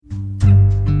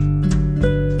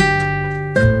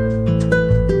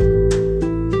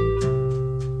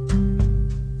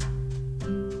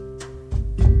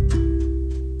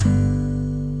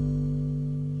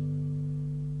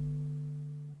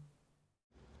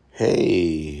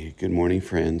Hey, good morning,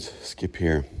 friends. Skip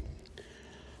here.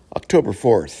 October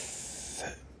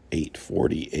 4th,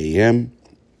 8:40 a.m.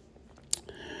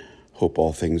 Hope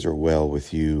all things are well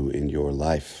with you in your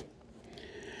life.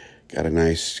 Got a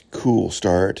nice, cool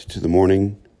start to the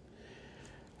morning.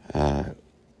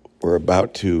 We're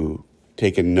about to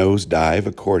take a nosedive,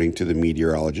 according to the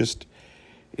meteorologist,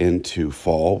 into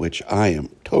fall, which I am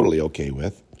totally okay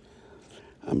with.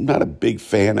 I'm not a big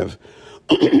fan of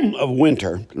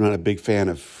winter. I'm not a big fan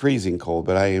of freezing cold,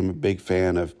 but I am a big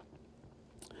fan of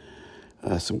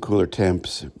some cooler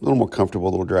temps, a little more comfortable,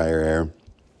 a little drier air.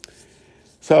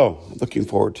 So, looking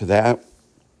forward to that.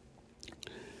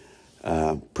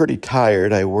 Pretty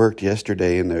tired. I worked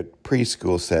yesterday in the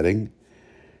preschool setting.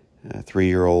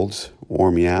 3-year-olds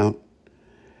wore me out.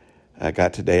 I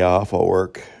got today off. I'll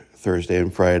work Thursday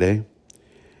and Friday.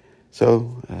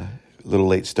 So, a little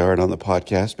late start on the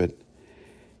podcast, but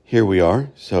here we are.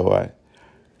 So,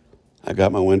 I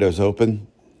got my windows open,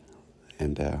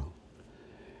 and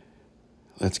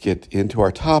let's get into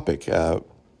our topic.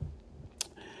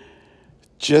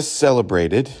 Just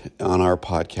celebrated on our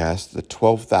podcast the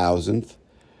 12,000th.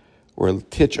 We're a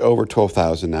titch over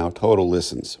 12,000 now, total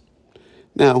listens.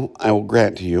 Now, I will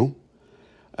grant to you,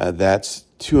 that's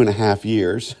 2.5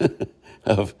 years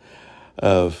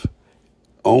of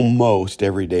almost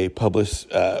every day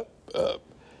publishing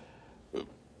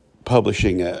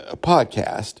a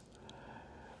podcast.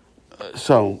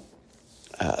 So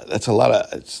that's a lot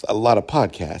of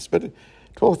podcasts, but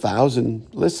 12,000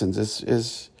 listens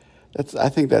is I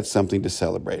think that's something to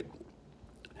celebrate.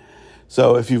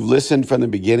 So if you've listened from the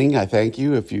beginning, I thank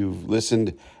you. If you've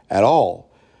listened at all,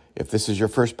 if this is your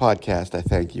first podcast, I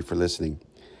thank you for listening.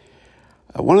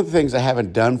 One of the things I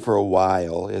haven't done for a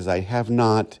while is I have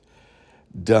not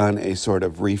done a sort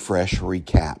of refresh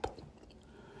recap.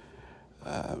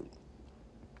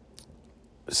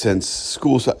 Since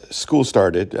school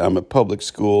started, I'm a public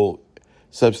school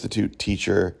substitute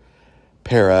teacher,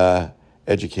 para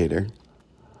educator.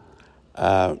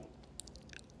 I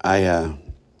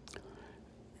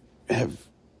have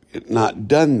not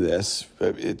done this.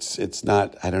 It's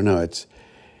not, I don't know, it's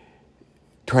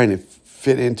trying to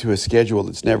fit into a schedule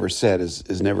that's never set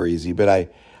is never easy. But I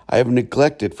have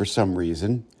neglected for some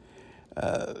reason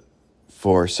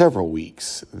for several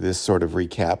weeks this sort of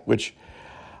recap, which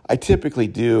I typically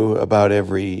do about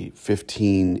every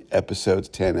 15 episodes,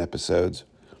 10 episodes.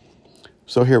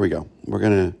 So here we go. We're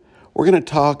gonna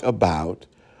talk about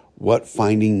what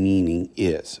finding meaning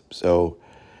is. So,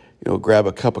 grab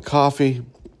a cup of coffee,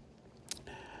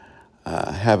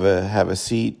 have a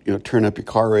seat, turn up your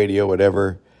car radio,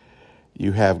 whatever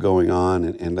you have going on,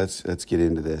 and let's get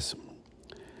into this.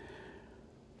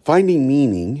 Finding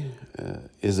meaning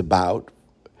is about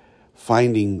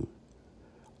finding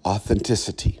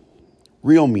authenticity,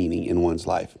 real meaning in one's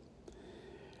life.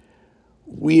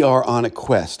 We are on a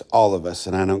quest, all of us,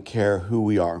 and I don't care who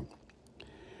we are.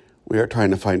 We are trying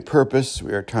to find purpose.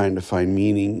 We are trying to find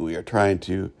meaning. We are trying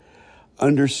to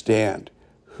understand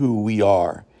who we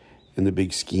are in the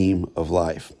big scheme of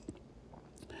life,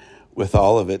 with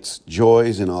all of its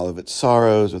joys and all of its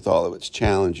sorrows, with all of its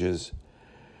challenges.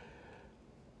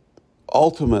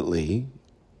 Ultimately,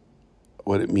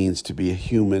 what it means to be a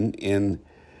human in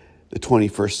the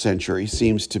 21st century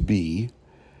seems to be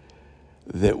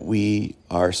that we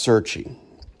are searching.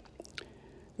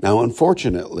 Now,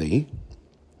 unfortunately,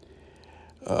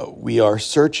 we are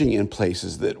searching in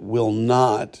places that will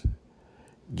not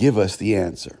give us the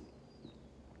answer.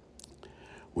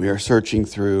 We are searching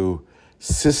through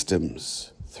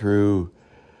systems, through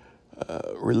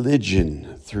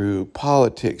religion, through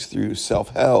politics, through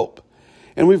self-help.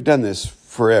 And we've done this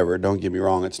forever. Don't get me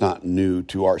wrong, it's not new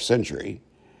to our century.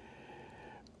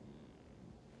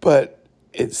 But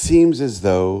it seems as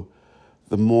though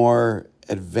the more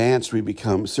advanced we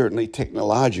become, certainly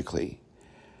technologically,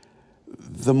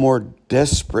 the more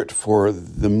desperate for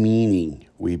the meaning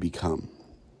we become.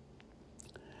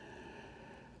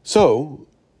 So,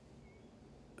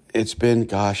 it's been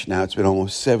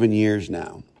almost 7 years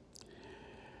now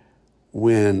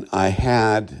when I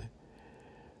had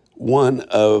one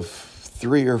of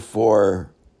 3 or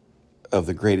 4 of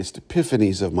the greatest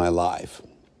epiphanies of my life.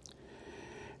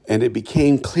 And it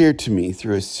became clear to me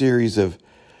through a series of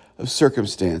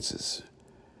circumstances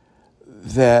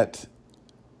that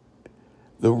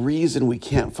the reason we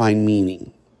can't find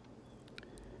meaning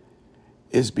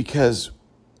is because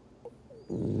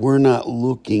we're not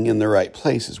looking in the right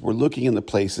places. We're looking in the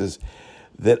places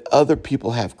that other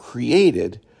people have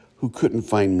created who couldn't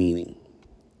find meaning.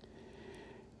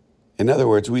 In other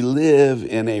words, we live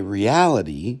in a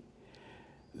reality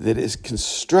that is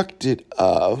constructed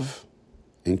of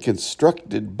and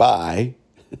constructed by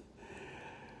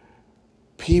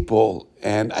people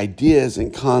and ideas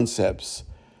and concepts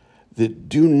that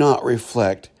do not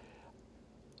reflect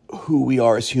who we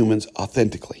are as humans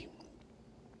authentically.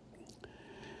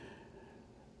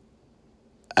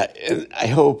 I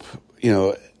hope,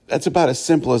 that's about as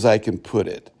simple as I can put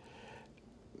it.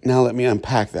 Now let me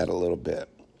unpack that a little bit.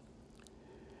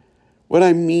 What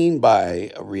I mean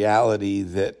by a reality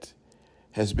that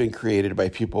has been created by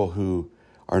people who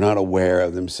are not aware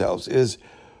of themselves is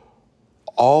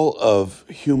all of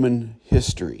human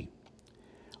history,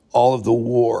 all of the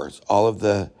wars, all of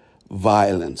the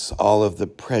violence, all of the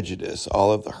prejudice,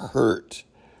 all of the hurt,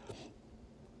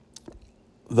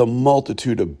 the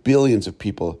multitude of billions of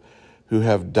people who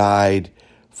have died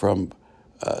from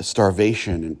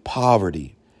starvation and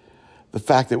poverty, the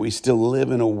fact that we still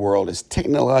live in a world as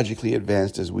technologically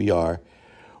advanced as we are,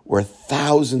 where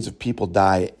thousands of people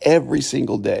die every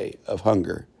single day of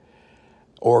hunger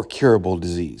or curable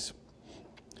disease.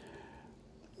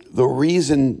 The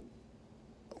reason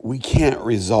we can't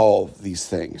resolve these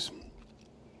things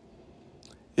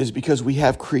is because we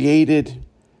have created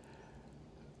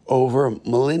over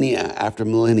millennia after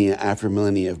millennia after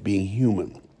millennia of being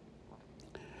human.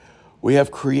 We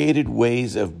have created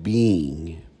ways of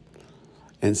being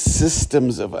and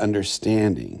systems of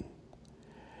understanding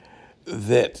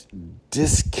that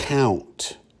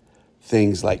discount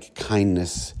things like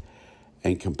kindness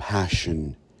and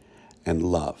compassion and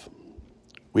love.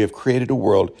 We have created a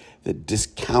world that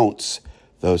discounts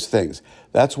those things.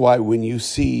 That's why when you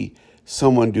see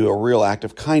someone do a real act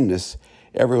of kindness,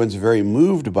 everyone's very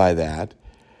moved by that,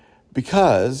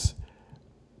 because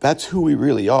that's who we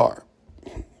really are.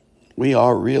 We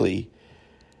are really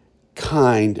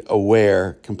kind,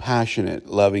 aware, compassionate,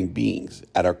 loving beings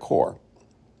at our core.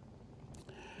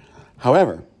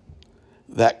 However,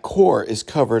 that core is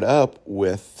covered up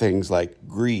with things like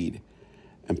greed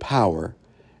and power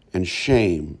and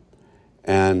shame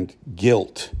and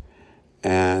guilt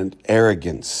and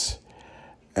arrogance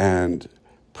and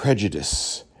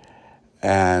prejudice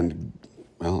and,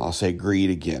 I'll say greed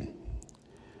again.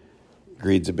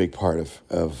 Greed's a big part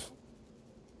of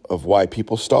why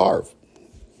people starve.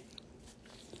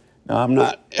 Now, I'm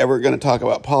not ever going to talk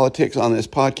about politics on this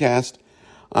podcast.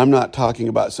 I'm not talking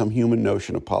about some human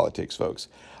notion of politics, folks.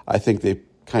 I think they've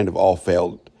kind of all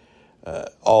failed.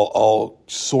 All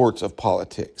sorts of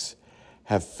politics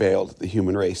have failed the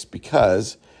human race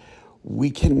because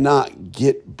we cannot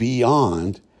get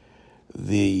beyond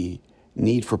the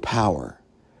need for power,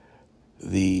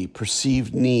 the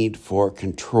perceived need for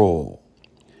control.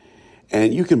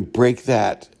 And you can break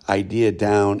that idea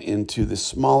down into the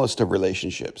smallest of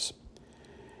relationships.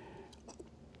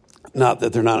 Not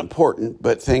that they're not important,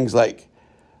 but things like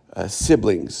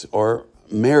siblings or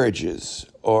marriages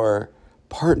or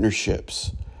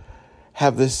partnerships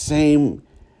have the same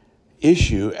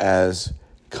issue as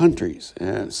countries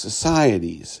and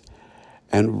societies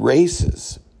and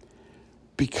races,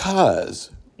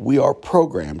 because we are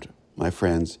programmed, my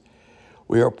friends,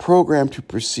 we are programmed to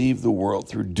perceive the world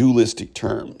through dualistic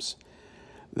terms.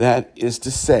 That is to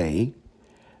say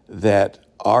that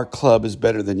our club is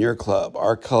better than your club,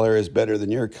 our color is better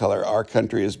than your color, our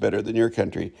country is better than your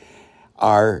country,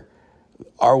 our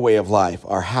way of life,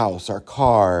 our house, our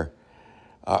car,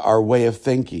 our way of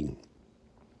thinking.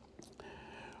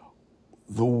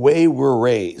 The way we're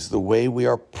raised, the way we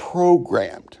are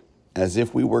programmed as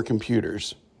if we were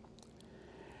computers,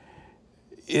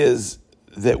 is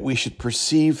that we should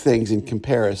perceive things in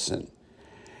comparison.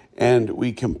 And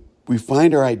we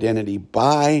find our identity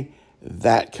by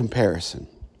that comparison.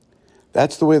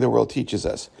 That's the way the world teaches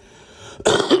us.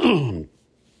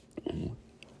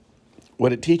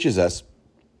 What it teaches us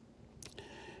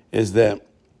is that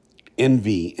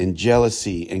envy and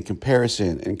jealousy and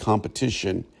comparison and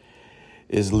competition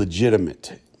is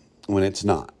legitimate when it's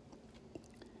not.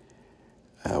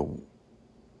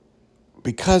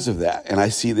 Because of that, and I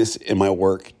see this in my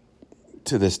work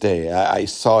to this day. I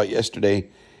saw it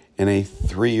yesterday in a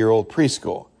 3-year-old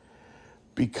preschool.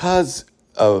 Because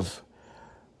of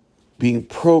being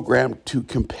programmed to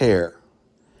compare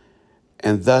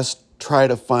and thus try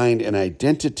to find an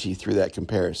identity through that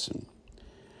comparison,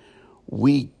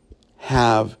 we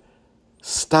have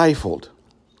stifled,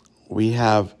 we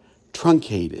have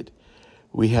truncated,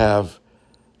 we have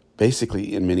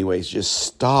basically in many ways just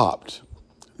stopped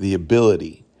the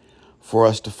ability for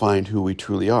us to find who we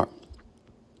truly are.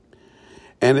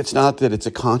 And it's not that it's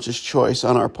a conscious choice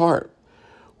on our part.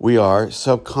 We are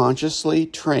subconsciously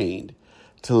trained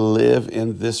to live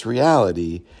in this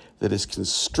reality that is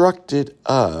constructed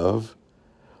of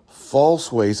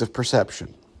false ways of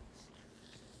perception.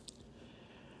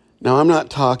 Now, I'm not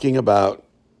talking about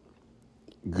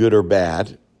good or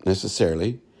bad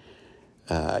necessarily.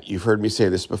 You've heard me say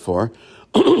this before.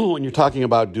 When you're talking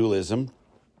about dualism,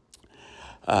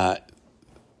 there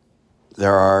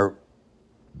are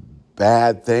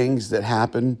bad things that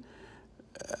happen.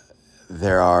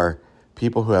 There are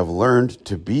people who have learned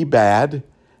to be bad,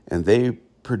 and they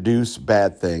produce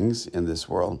bad things in this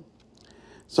world.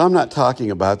 So I'm not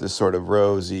talking about this sort of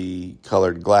rosy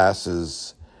colored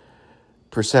glasses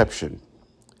perception.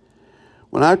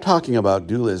 When I'm talking about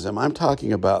dualism, I'm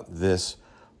talking about this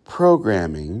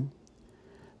programming,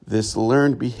 this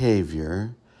learned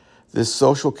behavior, this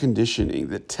social conditioning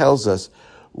that tells us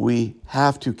we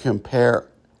have to compare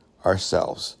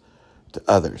ourselves to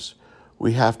others.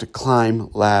 We have to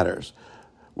climb ladders.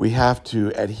 We have to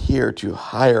adhere to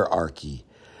hierarchy.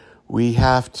 We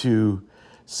have to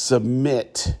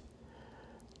submit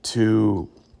to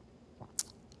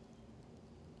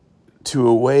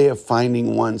a way of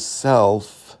finding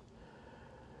oneself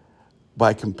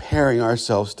by comparing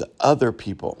ourselves to other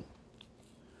people.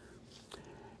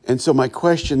 And so my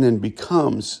question then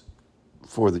becomes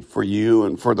for you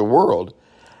and for the world,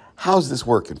 how's this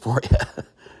working for you?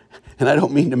 And I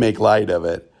don't mean to make light of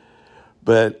it,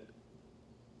 but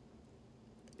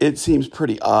it seems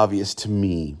pretty obvious to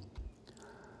me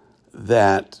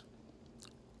that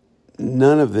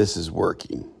none of this is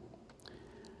working.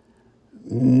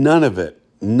 None of it,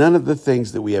 none of the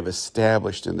things that we have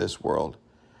established in this world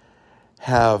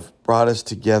have brought us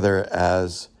together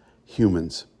as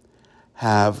humans,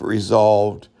 have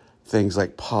resolved things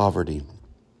like poverty,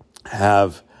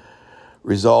 have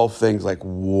resolved things like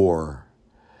war.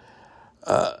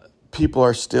 People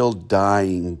are still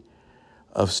dying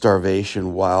of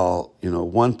starvation while,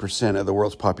 1% of the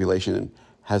world's population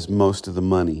has most of the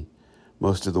money,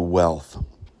 most of the wealth.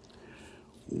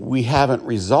 We haven't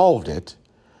resolved it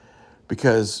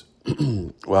because,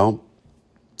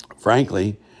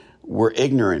 frankly, we're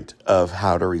ignorant of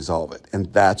how to resolve it.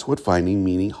 And that's what finding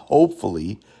meaning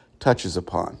hopefully touches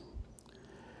upon.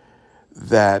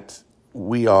 That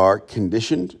we are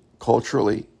conditioned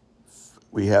culturally.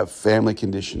 We have family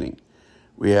conditioning.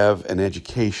 We have an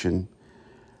education.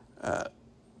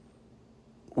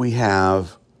 We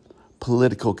have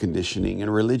political conditioning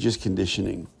and religious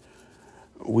conditioning.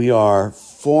 We are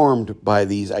formed by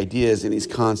these ideas and these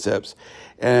concepts.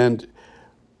 And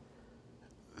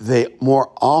they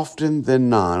more often than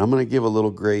not, I'm going to give a little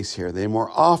grace here, they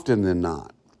more often than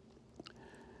not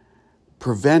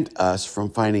prevent us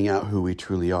from finding out who we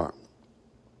truly are.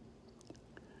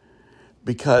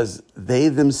 Because they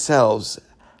themselves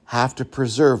have to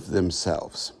preserve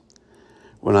themselves.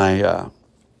 When I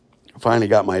finally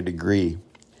got my degree,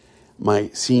 my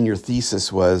senior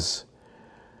thesis was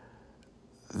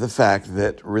the fact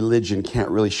that religion can't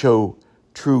really show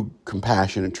true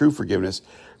compassion and true forgiveness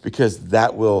because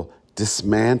that will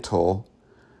dismantle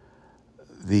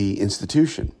the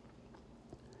institution.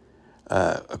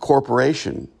 A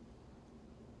corporation.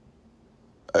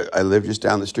 I lived just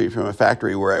down the street from a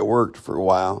factory where I worked for a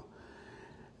while.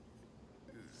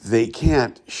 They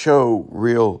can't show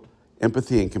real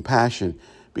empathy and compassion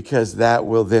because that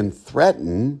will then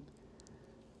threaten,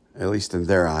 at least in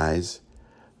their eyes,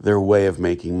 their way of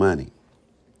making money,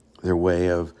 their way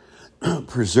of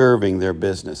preserving their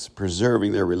business,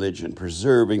 preserving their religion,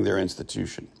 preserving their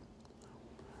institution.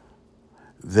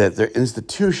 That their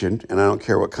institution, and I don't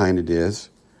care what kind it is,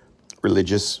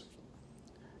 religious,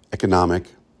 economic,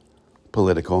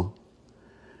 political,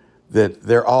 that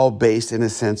they're all based in a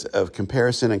sense of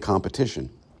comparison and competition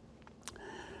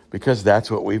because that's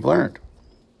what we've learned.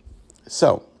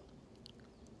 So,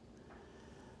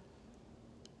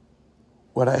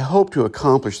 what I hope to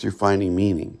accomplish through finding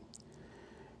meaning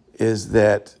is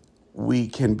that we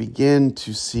can begin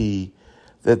to see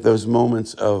that those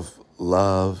moments of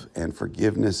love and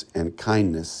forgiveness and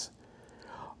kindness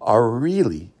are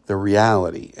really the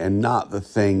reality and not the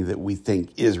thing that we think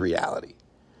is reality.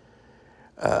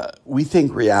 We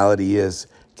think reality is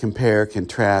compare,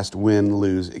 contrast, win,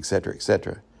 lose, etc.,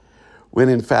 etc. When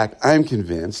in fact, I'm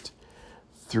convinced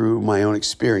through my own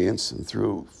experience and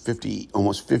through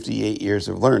almost 58 years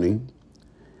of learning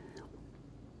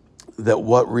that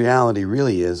what reality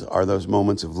really is are those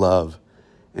moments of love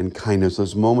and kindness,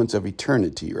 those moments of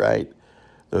eternity, right?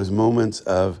 Those moments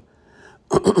of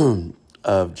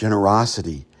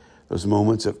generosity, those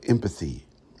moments of empathy.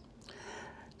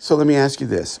 So let me ask you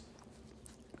this.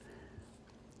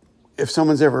 If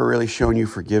someone's ever really shown you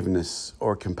forgiveness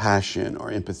or compassion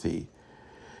or empathy,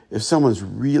 if someone's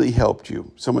really helped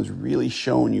you, someone's really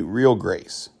shown you real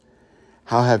grace,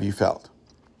 how have you felt?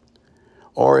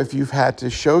 Or if you've had to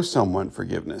show someone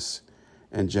forgiveness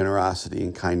and generosity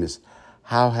and kindness.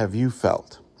 How have you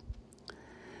felt?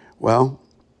 Well,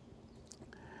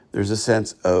 there's a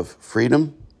sense of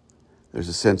freedom. There's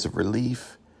a sense of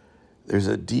relief. There's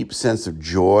a deep sense of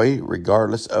joy,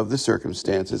 regardless of the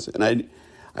circumstances. And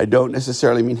I don't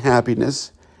necessarily mean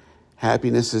happiness.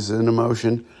 Happiness is an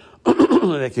emotion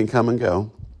that can come and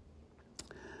go.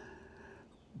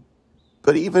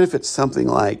 But even if it's something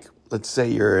like, let's say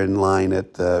you're in line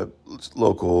at the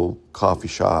local coffee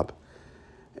shop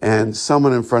and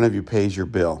someone in front of you pays your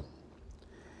bill,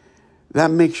 that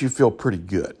makes you feel pretty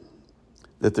good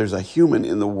that there's a human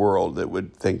in the world that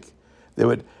would think, they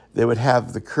would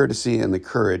have the courtesy and the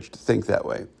courage to think that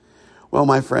way. Well,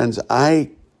 my friends,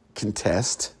 I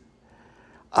contest,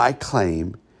 I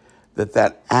claim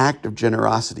that act of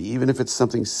generosity, even if it's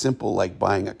something simple like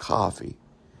buying a coffee,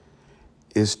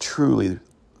 is truly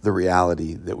the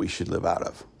reality that we should live out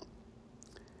of.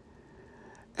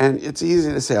 And it's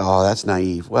easy to say, oh, that's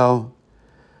naive. Well,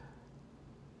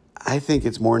 I think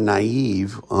it's more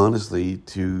naive, honestly,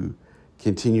 to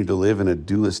continue to live in a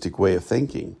dualistic way of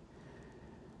thinking.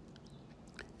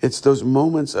 It's those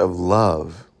moments of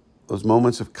love, those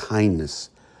moments of kindness,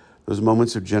 those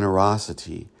moments of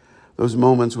generosity, those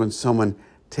moments when someone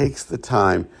takes the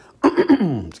time,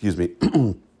 excuse me,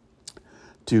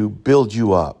 to build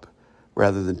you up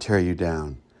rather than tear you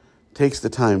down, takes the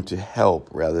time to help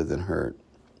rather than hurt.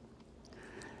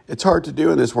 It's hard to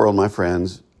do in this world, my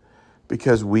friends,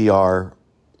 because we are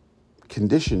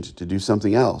conditioned to do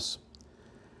something else.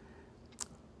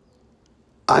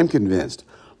 I'm convinced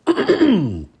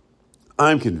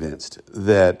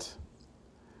that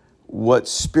what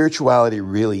spirituality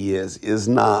really is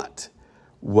not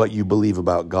what you believe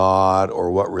about God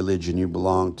or what religion you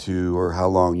belong to or how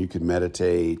long you can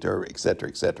meditate or et cetera,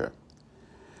 et cetera.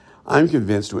 I'm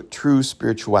convinced what true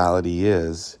spirituality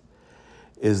is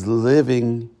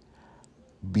living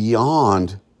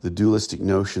beyond the dualistic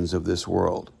notions of this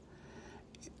world,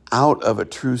 out of a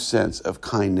true sense of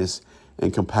kindness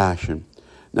and compassion.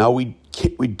 Now, we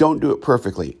don't do it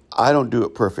perfectly. I don't do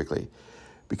it perfectly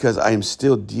because I am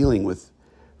still dealing with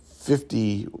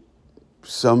 50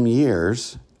 some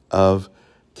years of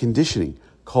conditioning,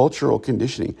 cultural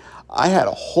conditioning. I had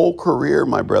a whole career,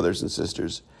 my brothers and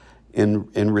sisters, in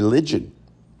religion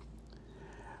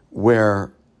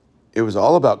where it was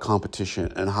all about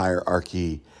competition and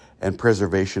hierarchy and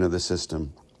preservation of the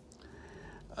system.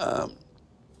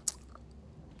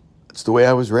 It's the way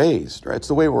I was raised, right? It's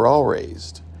the way we're all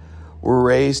raised. We're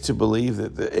raised to believe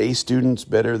that the A student's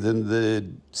better than the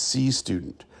C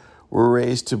student. We're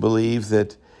raised to believe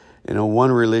that,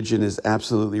 one religion is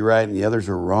absolutely right and the others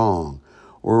are wrong.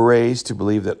 We're raised to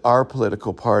believe that our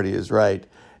political party is right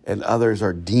and others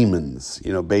are demons,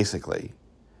 basically.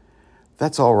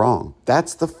 That's all wrong.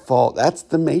 That's the fault. That's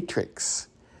the matrix.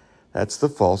 That's the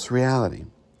false reality.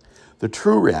 The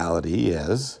true reality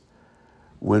is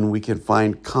when we can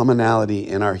find commonality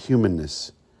in our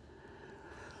humanness,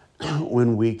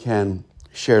 when we can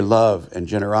share love and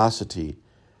generosity,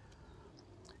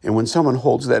 and when someone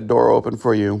holds that door open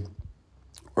for you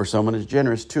or someone is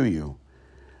generous to you,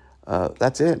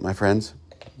 that's it, my friends.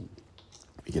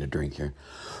 Let me get a drink here.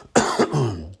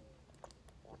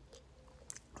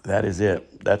 That is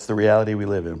it. That's the reality we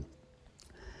live in.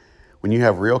 When you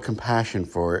have real compassion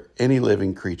for any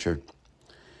living creature,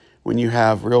 when you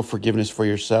have real forgiveness for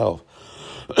yourself,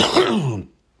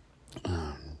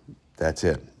 that's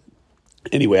it.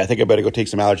 Anyway, I think I better go take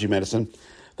some allergy medicine.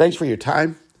 Thanks for your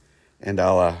time, and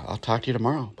I'll talk to you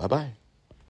tomorrow. Bye-bye.